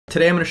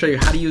Today I'm going to show you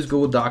how to use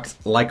Google Docs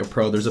like a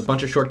pro. There's a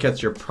bunch of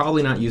shortcuts you're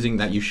probably not using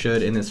that you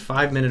should in this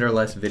 5-minute or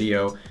less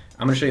video.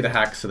 I'm going to show you the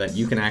hacks so that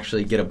you can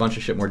actually get a bunch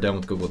of shit more done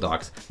with Google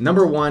Docs.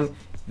 Number one,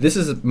 this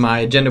is my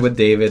agenda with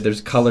David.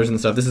 There's colors and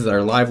stuff. This is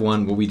our live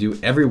one, what we do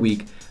every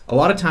week. A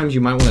lot of times you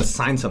might want to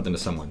assign something to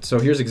someone. So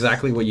here's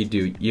exactly what you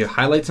do. You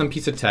highlight some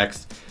piece of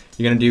text.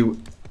 You're going to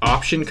do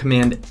Option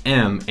Command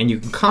M and you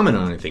can comment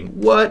on anything.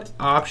 What?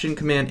 Option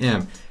Command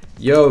M.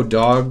 Yo,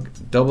 dog,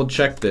 double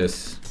check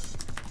this.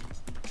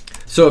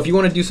 So if you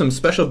want to do some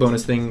special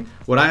bonus thing,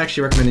 what I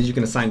actually recommend is you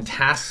can assign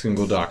tasks in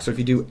Google Docs. So if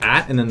you do @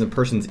 and then the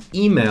person's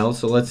email,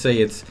 so let's say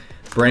it's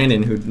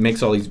Brandon who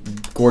makes all these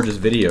gorgeous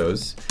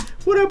videos.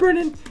 What up,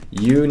 Brandon?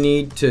 You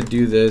need to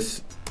do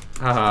this.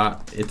 Haha,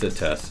 it's a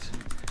test.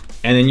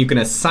 And then you can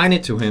assign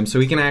it to him so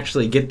he can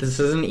actually get this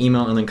as an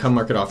email and then come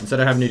mark it off. Instead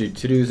of having to do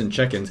to-dos and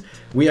check-ins,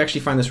 we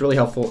actually find this really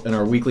helpful in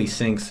our weekly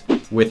syncs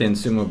within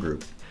Sumo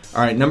Group.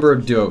 All right, number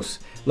of dose.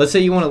 Let's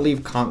say you want to leave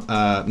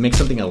make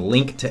something a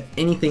link to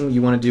anything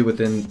you want to do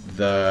within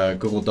the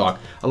Google Doc.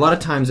 A lot of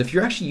times, if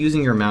you're actually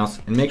using your mouse,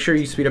 and make sure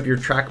you speed up your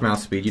track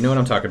mouse speed, you know what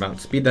I'm talking about,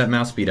 speed that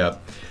mouse speed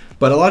up.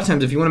 But a lot of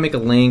times, if you want to make a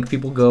link,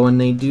 people go and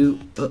they do,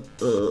 fuck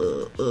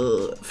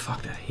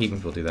that, I hate when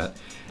people do that.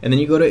 And then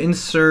you go to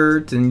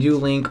insert and do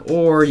link,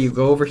 or you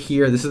go over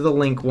here, this is the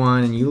link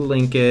one, and you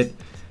link it,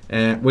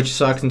 which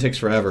sucks and takes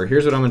forever.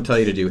 Here's what I'm going to tell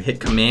you to do. Hit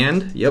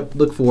Command, yep,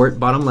 look for it,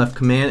 bottom left,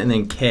 Command, and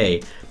then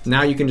K.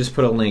 Now you can just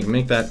put a link,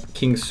 make that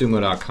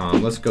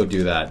kingsumo.com. Let's go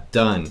do that,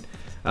 done.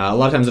 A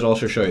lot of times it'll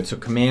also show you. So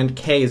Command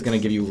K is going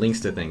to give you links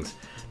to things.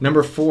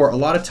 Number 4, a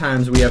lot of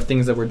times we have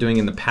things that we're doing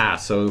in the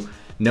past. So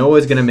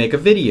Noah's going to make a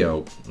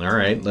video. All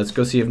right, let's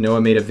go see if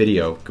Noah made a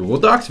video, Google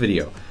Docs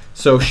video.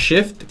 So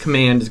Shift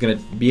Command is going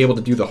to be able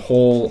to do the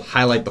whole,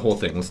 highlight the whole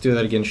thing. Let's do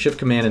that again, Shift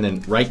Command and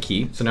then right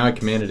key. So now I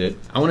commanded it.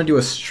 I want to do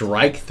a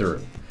strike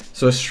through.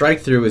 So a strike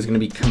through is going to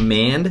be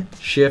Command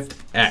Shift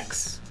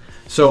X.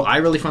 So I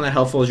really find that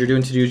helpful as you're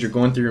doing to-dos, you're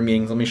going through your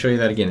meetings. Let me show you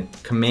that again.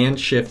 Command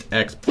Shift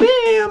X,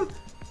 bam!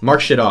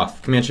 Mark shit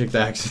off, Command Shift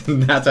X,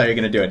 that's how you're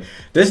gonna do it.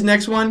 This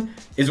next one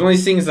is one of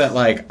these things that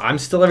like, I'm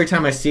still, every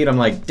time I see it, I'm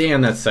like,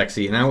 damn, that's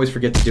sexy. And I always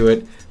forget to do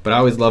it, but I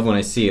always love when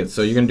I see it.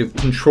 So you're gonna do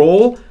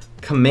Control,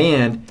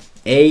 Command,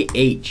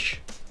 AH.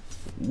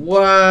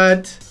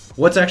 What?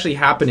 What's actually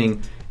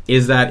happening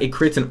is that it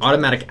creates an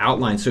automatic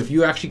outline. So if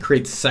you actually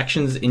create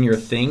sections in your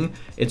thing,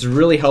 it's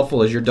really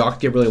helpful as your docs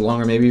get really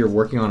long, or maybe you're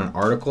working on an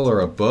article or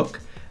a book.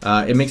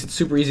 It makes it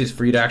super easy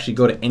for you to actually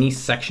go to any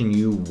section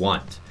you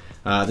want.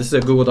 This is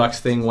a Google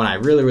Docs thing, one I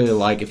really, really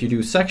like. If you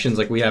do sections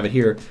like we have it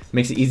here, it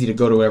makes it easy to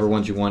go to whatever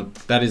ones you want.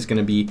 That is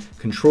gonna be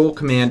Control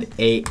Command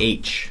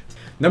AH.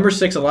 Number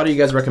 6, a lot of you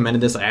guys recommended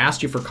this. I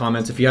asked you for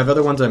comments. If you have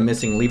other ones I'm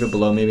missing, leave it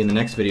below. Maybe in the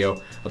next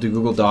video, I'll do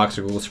Google Docs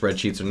or Google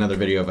Spreadsheets or another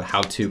video of a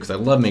how-to, because I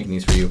love making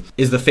these for you,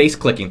 is the face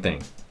clicking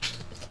thing.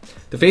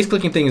 The face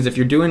clicking thing is if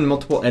you're doing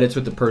multiple edits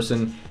with the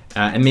person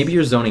and maybe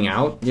you're zoning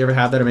out, you ever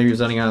have that, or maybe you're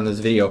zoning out on this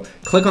video,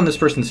 click on this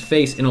person's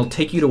face and it'll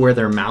take you to where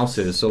their mouse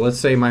is. So let's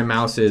say my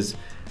mouse is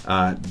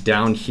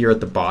down here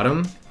at the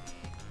bottom.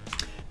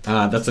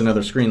 That's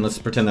another screen. Let's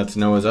pretend that's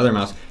Noah's other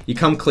mouse. You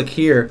come click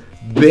here,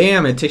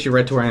 bam, it takes you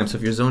right to where I am. So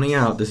if you're zoning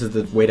out, this is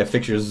the way to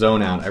fix your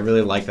zone out. I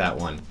really like that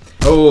one.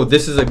 Oh,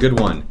 this is a good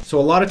one. So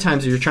a lot of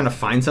times if you're trying to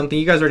find something,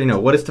 you guys already know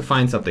what is to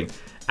find something.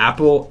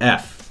 Apple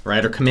F,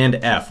 right? Or Command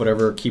F,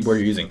 whatever keyboard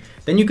you're using.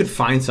 Then you could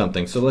find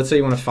something. So let's say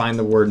you want to find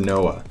the word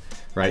Noah,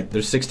 right?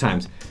 There's 6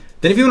 times.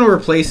 Then if you want to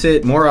replace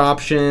it, more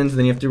options,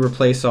 then you have to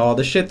replace all.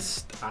 This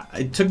shit's,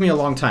 it took me a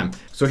long time.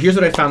 So here's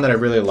what I found that I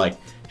really like.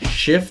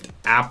 Shift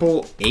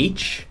Apple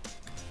H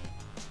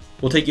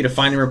will take you to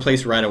find and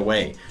replace right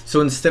away.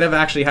 So instead of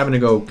actually having to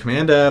go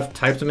Command F,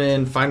 type them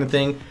in, find the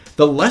thing,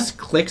 the less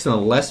clicks and the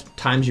less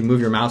times you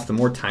move your mouse, the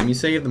more time you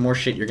save, the more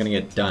shit you're gonna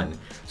get done.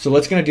 So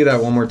let's gonna do that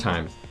one more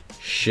time.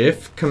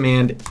 Shift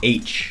Command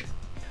H.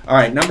 All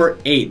right, number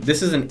 8.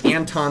 This is an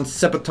Anton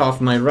Sepetov,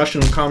 my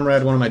Russian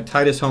comrade, one of my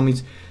tightest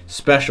homies,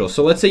 special.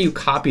 So let's say you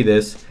copy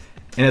this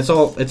and it's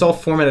all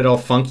formatted all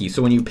funky.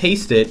 So when you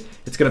paste it,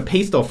 it's gonna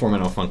paste all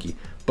formatted all funky.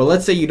 But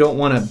let's say you don't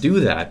want to do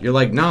that. You're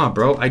like, nah,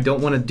 bro, I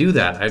don't want to do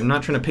that. I'm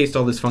not trying to paste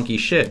all this funky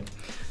shit.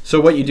 So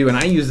what you do, and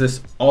I use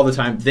this all the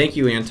time, thank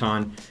you,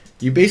 Anton,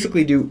 you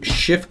basically do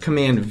Shift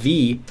Command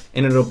V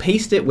and it'll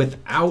paste it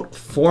without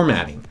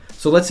formatting.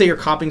 So let's say you're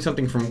copying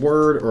something from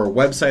Word or a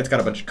website, it's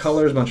got a bunch of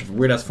colors, a bunch of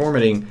weird ass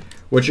formatting.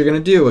 What you're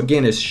going to do,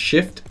 again, is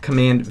Shift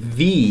Command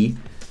V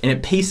and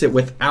it pastes it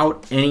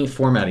without any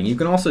formatting. You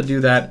can also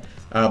do that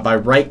by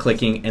right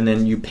clicking and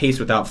then you paste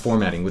without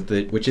formatting,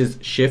 which is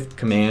Shift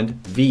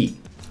Command V.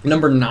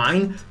 Number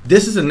 9,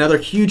 this is another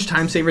huge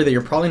time saver that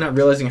you're probably not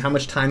realizing how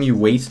much time you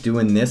waste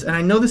doing this. And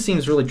I know this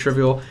seems really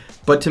trivial,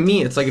 but to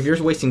me, it's like if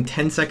you're wasting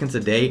 10 seconds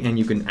a day and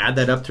you can add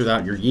that up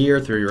throughout your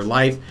year, through your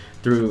life,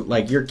 through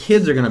like your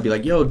kids are gonna be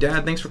like, yo,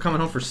 Dad, thanks for coming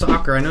home for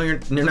soccer. I know you're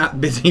not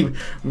busy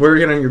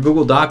working on your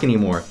Google Doc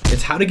anymore.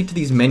 It's how to get to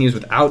these menus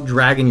without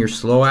dragging your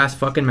slow ass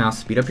fucking mouse,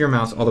 speed up your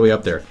mouse all the way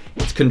up there.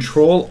 It's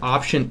Control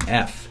Option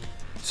F.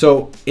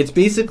 So it's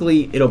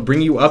basically, it'll bring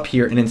you up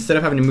here and instead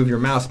of having to move your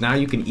mouse, now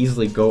you can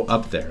easily go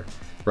up there.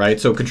 right?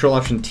 So Control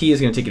Option T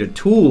is going to take you to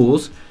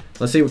Tools.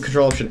 Let's see what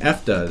Control Option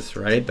F does,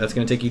 right? That's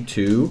going to take you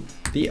to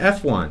the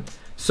F1.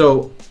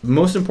 So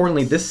most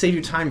importantly, this saves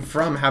you time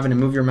from having to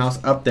move your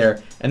mouse up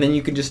there, and then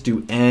you can just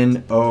do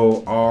N,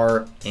 O,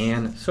 R,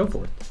 and so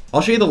forth.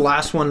 I'll show you the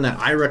last one that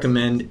I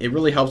recommend. It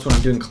really helps when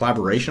I'm doing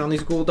collaboration on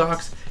these Google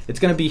Docs.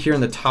 It's gonna be here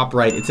in the top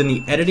right. It's in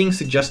the editing,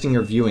 suggesting,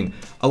 or viewing.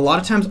 A lot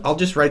of times I'll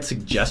just write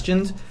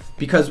suggestions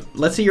because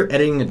let's say you're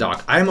editing a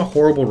doc. I'm a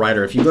horrible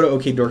writer. If you go to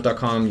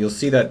okdork.com, you'll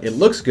see that it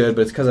looks good,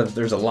 but it's because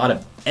there's a lot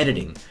of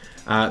editing.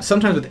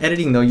 Sometimes with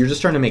editing though, you're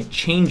just trying to make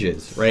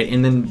changes, right?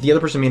 And then the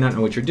other person may not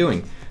know what you're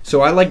doing.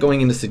 So I like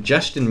going into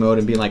suggestion mode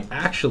and being like,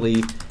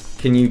 actually,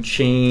 can you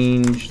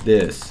change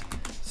this?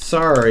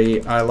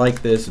 Sorry, I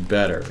like this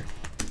better.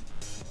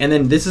 And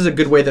then this is a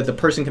good way that the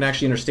person can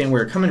actually understand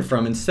where you're coming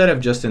from instead of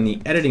just in the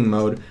editing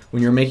mode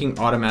when you're making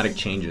automatic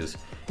changes.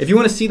 If you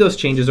want to see those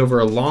changes over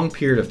a long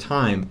period of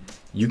time,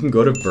 you can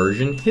go to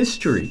version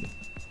history.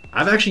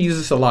 I've actually used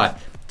this a lot.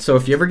 So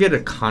if you ever get a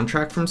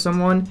contract from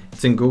someone,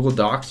 it's in Google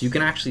Docs, you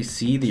can actually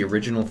see the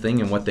original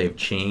thing and what they've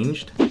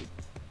changed.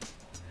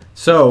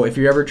 So if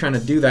you're ever trying to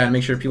do that and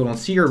make sure people don't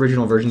see your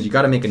original versions, you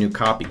got to make a new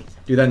copy.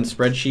 Do that in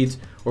spreadsheets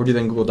or do that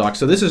in Google Docs.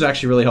 So this is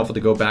actually really helpful to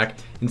go back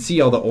and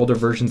see all the older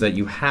versions that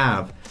you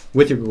have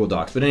with your Google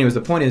Docs. But anyways,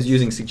 the point is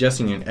using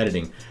suggesting and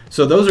editing.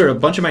 So those are a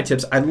bunch of my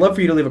tips. I'd love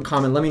for you to leave a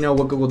comment. Let me know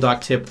what Google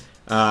Doc tip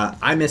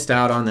I missed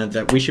out on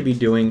that we should be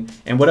doing,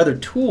 and what other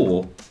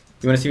tool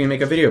you want to see me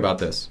make a video about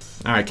this.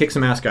 All right, kick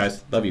some ass,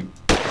 guys. Love you.